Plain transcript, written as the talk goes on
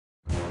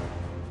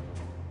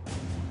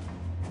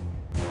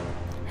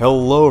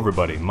Hello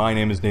everybody, my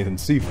name is Nathan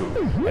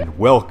Sifu, and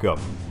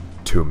welcome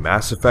to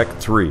Mass Effect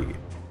 3.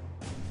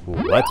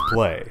 Let's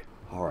play.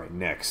 Alright,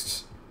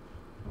 next.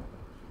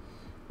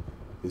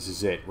 This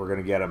is it. We're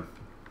gonna get him.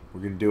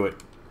 We're gonna do it.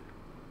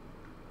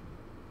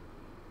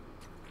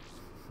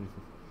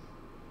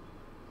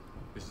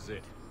 This is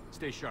it.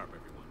 Stay sharp,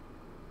 everyone.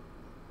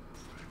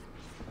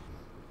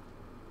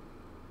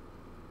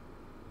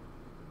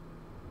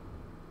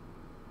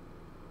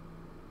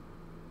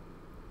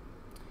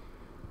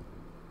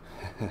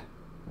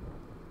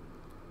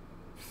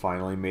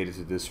 Finally made it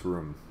to this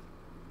room.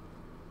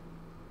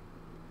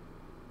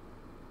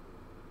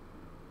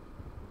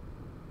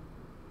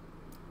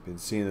 Been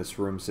seeing this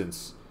room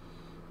since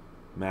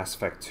Mass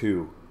Effect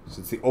 2.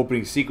 Since the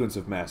opening sequence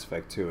of Mass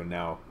Effect 2, and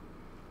now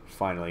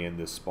finally in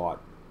this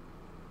spot.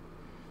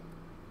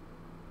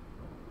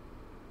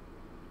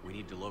 We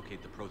need to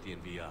locate the Prothean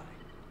VI.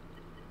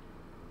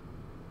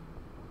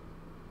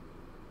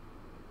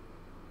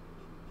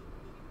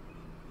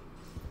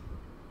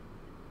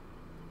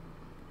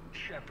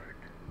 Shepard,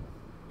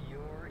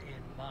 you're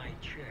in my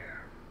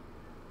chair.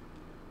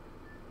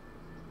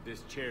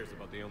 This chair's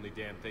about the only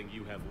damn thing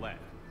you have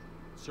left.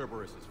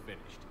 Cerberus is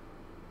finished.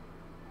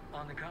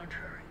 On the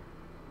contrary,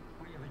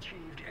 we have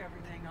achieved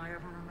everything I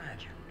ever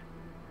imagined.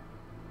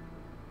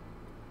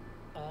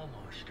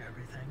 Almost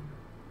everything.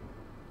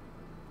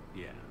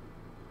 Yeah.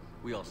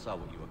 We all saw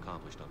what you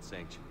accomplished on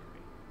Sanctuary.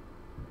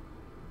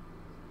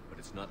 But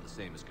it's not the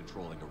same as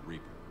controlling a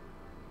Reaper.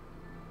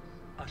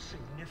 A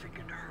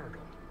significant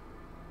hurdle.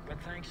 But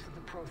thanks to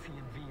the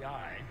Prothean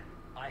VI,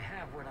 I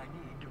have what I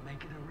need to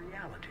make it a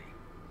reality.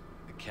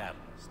 The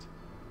catalyst.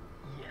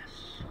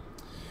 Yes.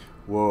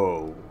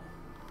 Whoa.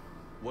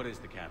 What is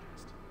the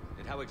catalyst?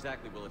 And how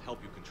exactly will it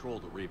help you control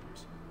the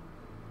Reapers?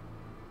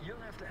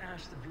 You'll have to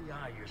ask the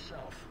VI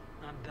yourself.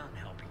 I'm done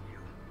helping you.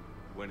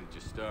 When did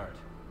you start?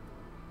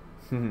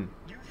 You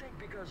think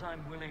because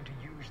I'm willing to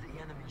use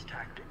the enemy's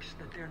tactics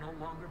that they're no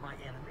longer my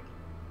enemy?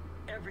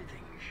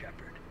 Everything,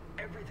 Shepard,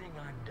 everything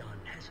I've done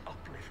has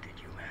uplifted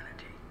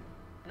humanity.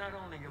 Not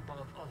only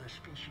above other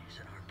species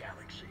in our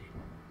galaxy,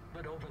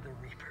 but over the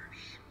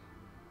Reapers.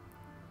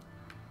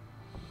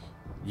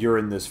 You're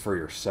in this for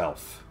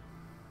yourself.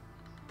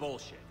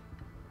 Bullshit.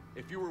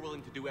 If you were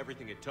willing to do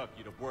everything it took,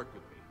 you'd have worked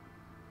with me.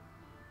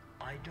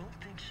 I don't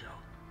think so.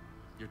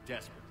 You're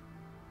desperate.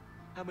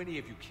 How many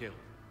have you killed?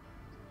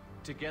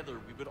 Together,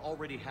 we would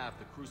already have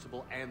the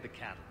Crucible and the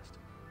Catalyst.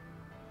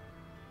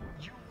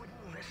 You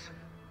wouldn't listen.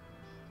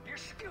 You're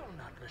still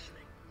not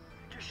listening.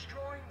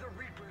 Destroying the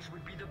Reapers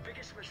would be the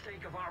biggest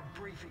mistake of our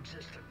brief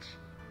existence.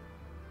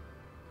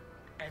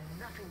 And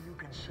nothing you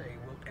can say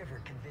will ever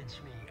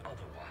convince me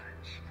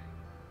otherwise.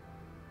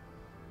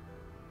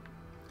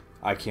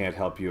 I can't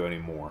help you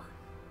anymore.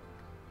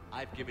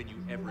 I've given you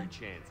every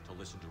chance to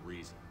listen to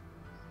reason.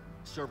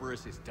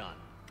 Cerberus is done.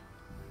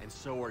 And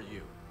so are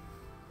you.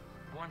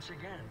 Once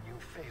again, you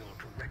fail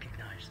to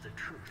recognize the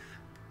truth.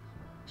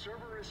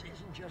 Cerberus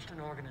isn't just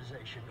an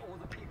organization or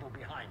the people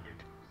behind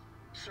it.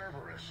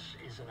 Cerberus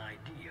is an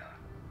idea.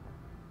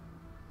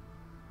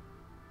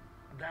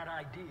 That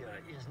idea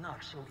is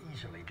not so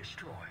easily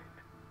destroyed.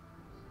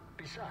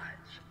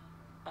 Besides,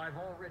 I've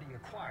already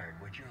acquired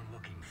what you're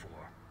looking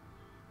for.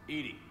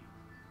 Edie.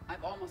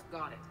 I've almost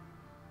got it.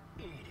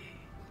 Edie,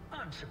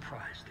 I'm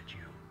surprised at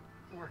you,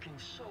 working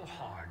so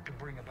hard to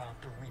bring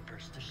about the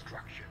Reaper's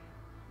destruction.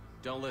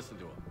 Don't listen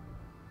to him.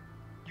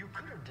 You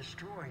could have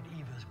destroyed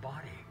Eva's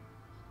body,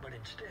 but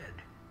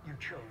instead, you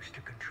chose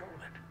to control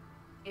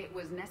it. It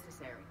was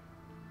necessary.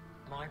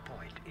 My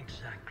point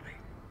exactly.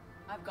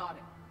 I've got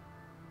it.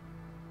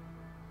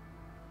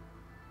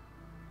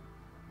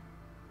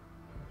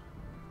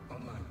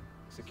 Online.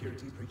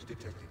 Security breach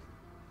detected.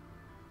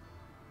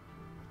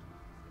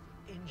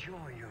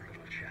 Enjoy your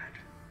little chat,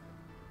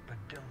 but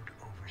don't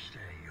overstay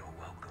your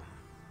welcome.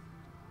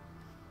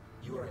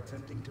 You are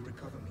attempting to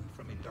recover me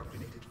from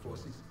indoctrinated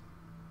forces?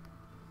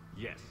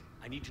 Yes.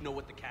 I need to know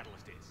what the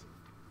catalyst is.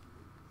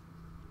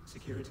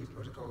 Security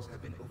protocols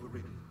have been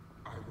overridden.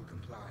 I will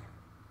comply.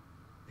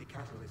 The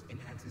catalyst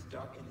enhances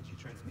dark energy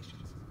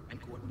transmissions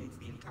and coordinates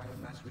the entire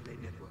mass relay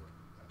network.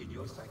 In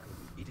your cycle,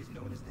 it is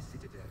known as the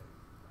Citadel.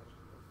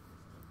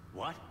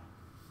 What?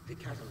 The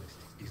catalyst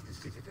is the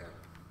Citadel.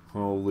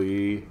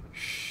 Holy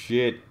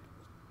shit,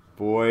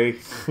 boy.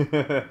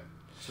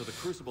 So the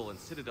Crucible and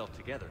Citadel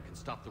together can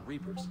stop the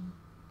Reapers?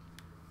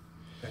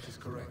 That is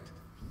correct.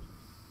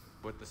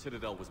 But the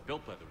Citadel was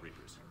built by the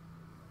Reapers.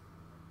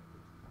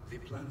 The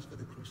plans for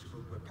the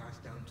Crucible were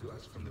passed down to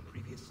us from the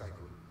previous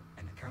cycle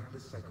and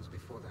countless cycles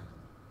before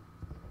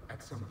that.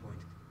 At some point,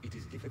 it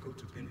is difficult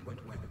to pinpoint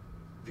when,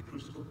 the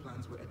Crucible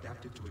plans were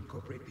adapted to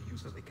incorporate the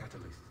use of the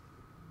catalyst.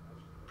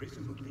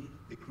 Presumably,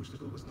 the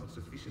Crucible was not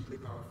sufficiently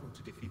powerful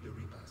to defeat the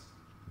Reapers.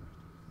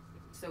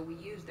 So we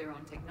used their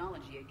own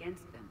technology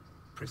against them.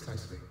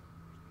 Precisely.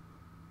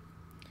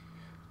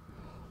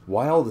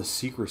 Why all the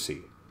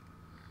secrecy?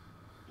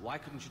 Why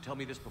couldn't you tell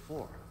me this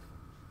before?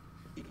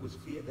 It was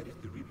feared that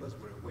if the Reapers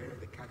were aware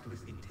of the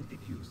catalyst's intended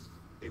use,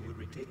 they would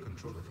retake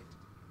control of it.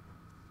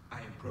 I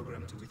am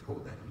programmed to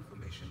withhold that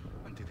information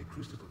until the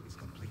Crucible is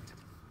complete.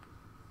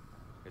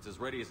 It's as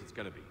ready as it's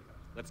gonna be.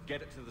 Let's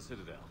get it to the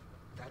Citadel.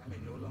 That may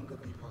no longer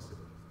be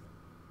possible.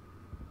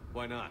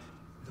 Why not?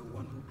 The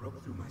one who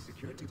broke through my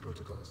security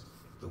protocols,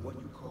 the one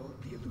you call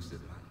the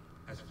Illusive Man,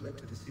 has fled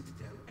to the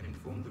Citadel and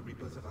informed the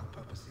Reapers of our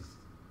purposes.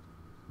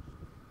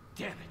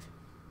 Damn it!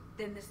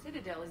 Then the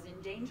Citadel is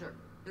in danger.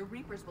 The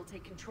Reapers will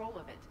take control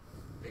of it.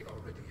 They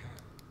already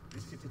have. The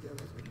Citadel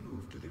has been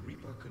moved to the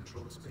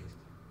Reaper-controlled space.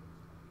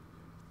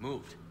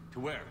 Moved? To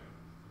where?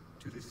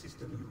 To the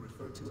system you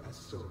refer to as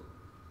Soul.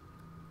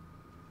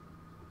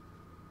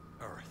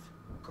 Earth.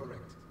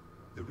 Correct.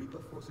 The Reaper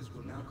forces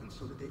will now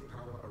consolidate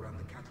power around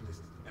the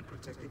catalyst and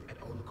protect it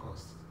at all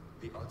costs.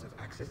 The odds of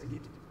accessing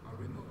it are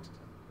remote.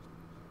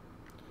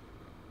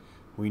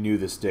 We knew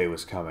this day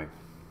was coming.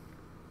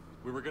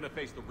 We were gonna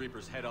face the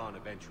Reapers head-on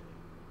eventually.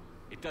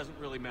 It doesn't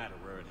really matter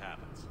where it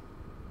happens.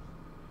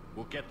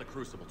 We'll get the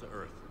Crucible to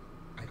Earth.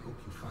 I hope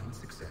you find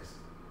success.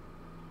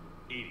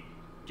 Edie,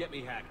 get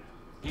me Hackett.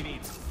 He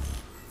needs it.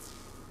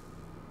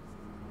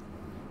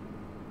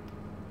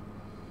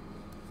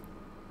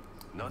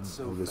 Not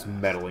so Oh, this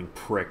fast. meddling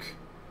prick.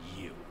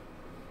 You.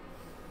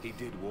 He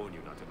did warn you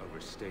not to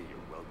overstay your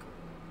welcome.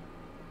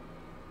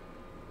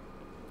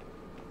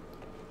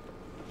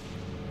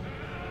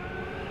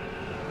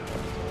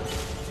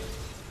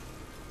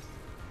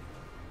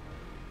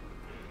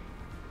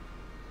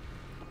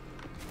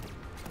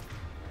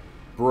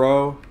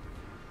 Bro,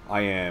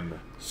 I am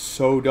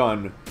so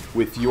done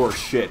with your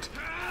shit.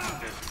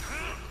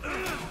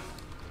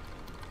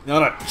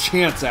 Not a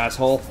chance,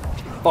 asshole.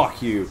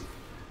 Fuck you.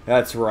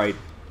 That's right.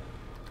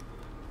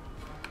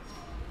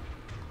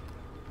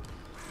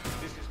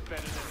 This is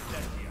better than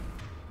death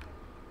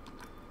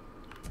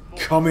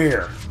here. Come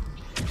here.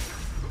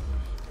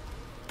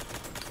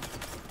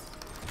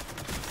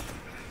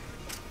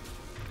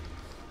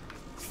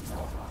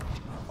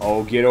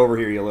 Oh, get over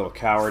here, you little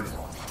coward.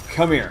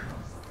 Come here.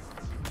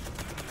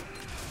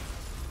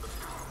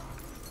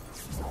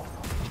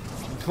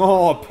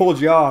 Oh, I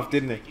pulled you off,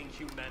 didn't it? Making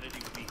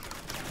humanity weak.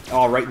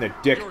 Oh, right in the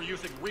dick. You're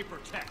using Reaper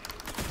tech.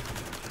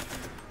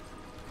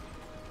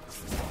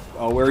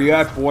 Oh, where are you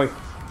at, boy?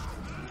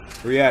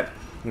 Where you at?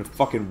 I'm gonna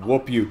fucking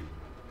whoop you.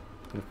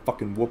 I'm gonna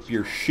fucking whoop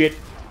your shit.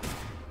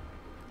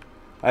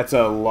 That's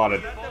a lot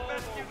of...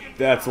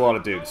 That's a lot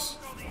of dudes.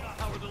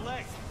 How are the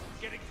legs?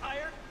 Getting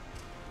tired?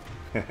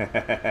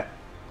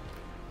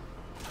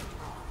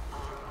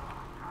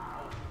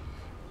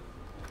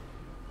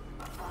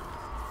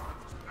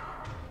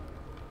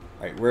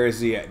 Alright, where is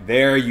he at?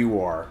 There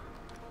you are.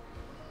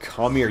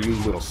 Come here, you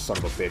little son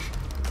of a bitch.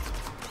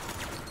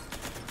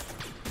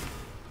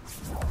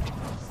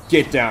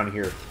 Get down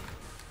here,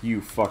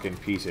 you fucking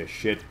piece of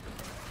shit.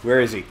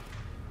 Where is he?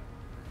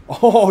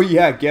 Oh,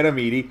 yeah, get him,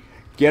 Edie.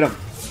 Get him.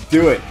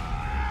 Do it.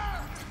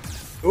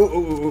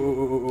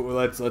 Ooh,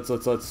 let's.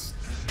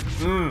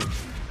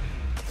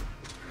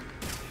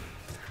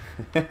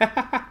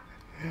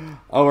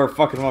 Oh, we're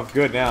fucking him up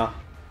good now.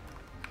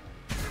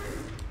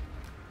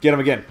 Get him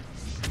again.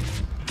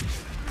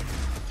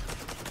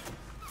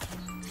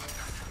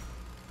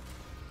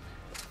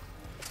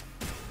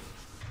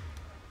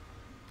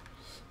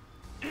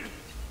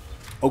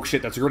 Oh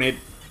shit, that's a grenade.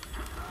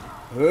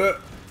 Oh,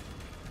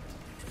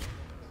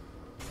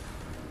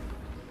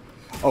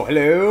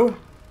 hello.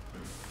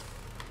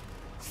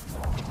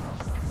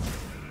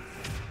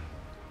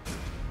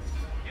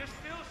 You're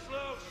still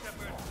slow,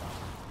 Shepard.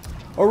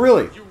 Oh,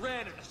 really? You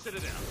ran at the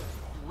Citadel.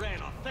 You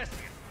ran off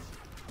Thespian.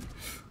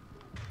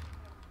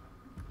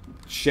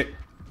 Shit.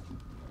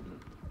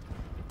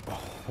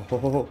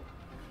 Oh.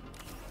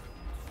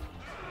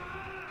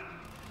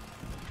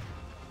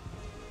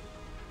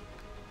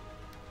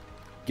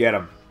 Get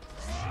him.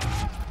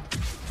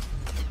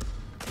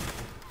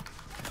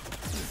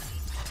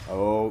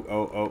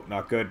 Oh,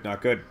 not good,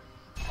 not good.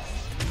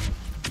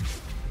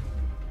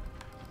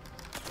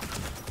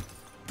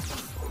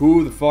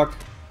 Who the fuck?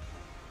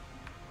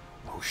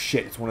 Oh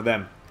shit, it's one of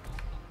them.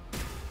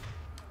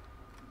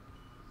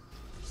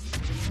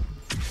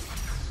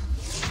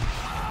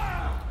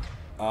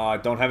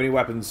 Don't have any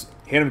weapons.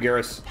 Hit him,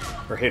 Garrus.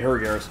 Or hit her,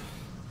 Garrus.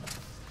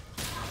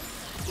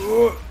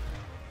 Ugh.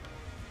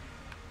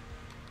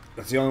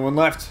 That's the only one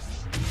left.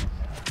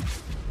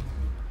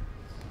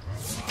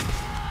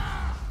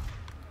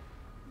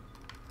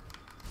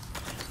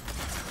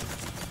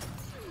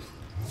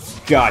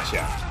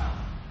 Gotcha.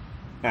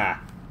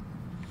 Ah.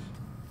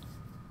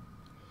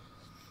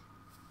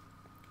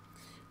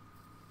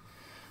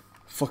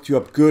 Fucked you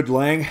up good,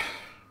 Lang.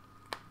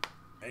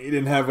 You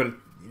didn't have what it,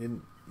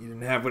 you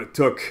didn't have what it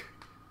took.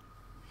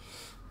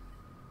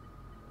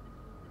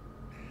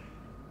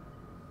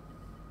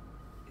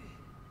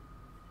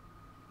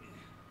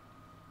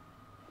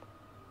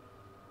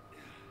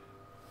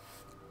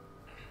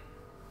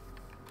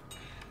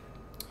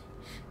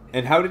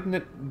 And how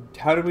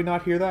did we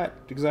not hear that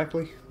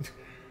exactly?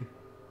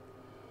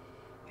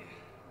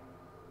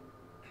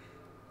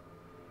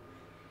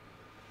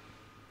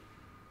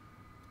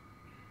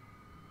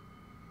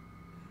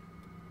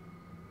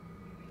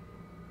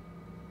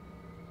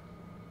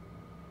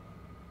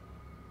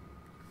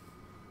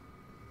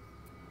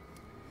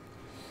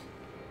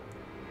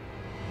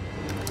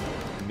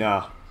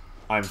 Nah,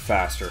 I'm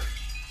faster.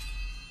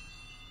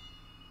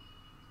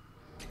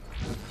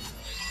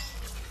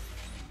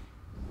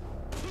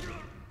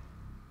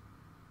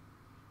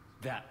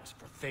 That was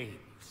Prothean, you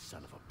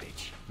son of a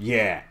bitch.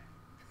 Yeah.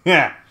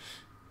 Yeah.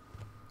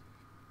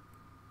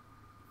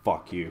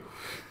 Fuck you.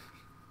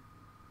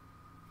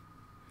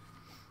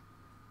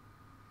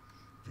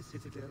 The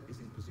Citadel is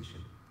in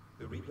position.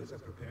 The Reapers are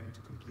preparing to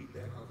complete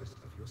their harvest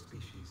of your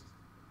species.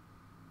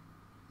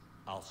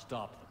 I'll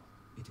stop them.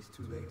 It is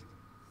too late.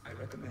 I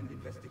recommend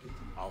investigating.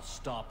 I'll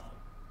stop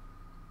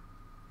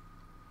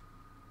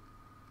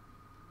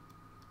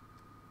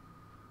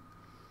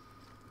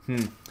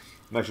them.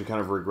 I'm actually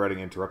kind of regretting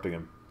interrupting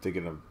him,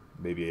 thinking of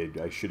maybe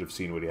I should have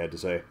seen what he had to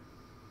say.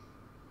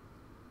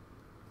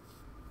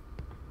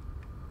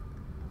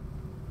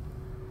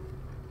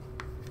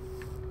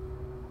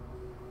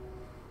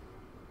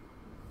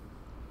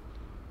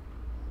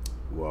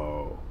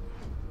 Whoa.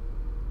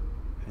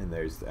 And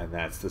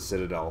that's the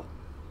Citadel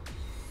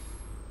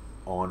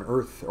on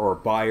Earth, or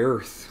by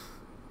Earth.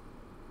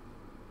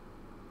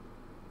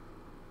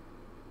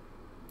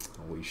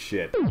 Holy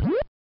shit.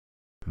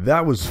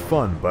 That was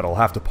fun, but I'll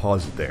have to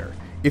pause it there.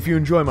 If you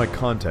enjoy my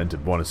content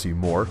and want to see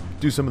more,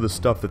 do some of the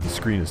stuff that the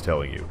screen is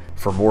telling you.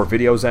 For more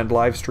videos and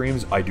live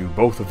streams, I do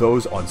both of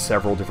those on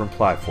several different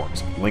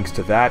platforms. Links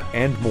to that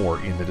and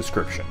more in the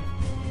description.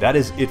 That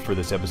is it for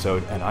this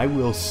episode, and I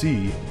will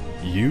see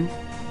you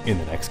in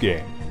the next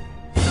game.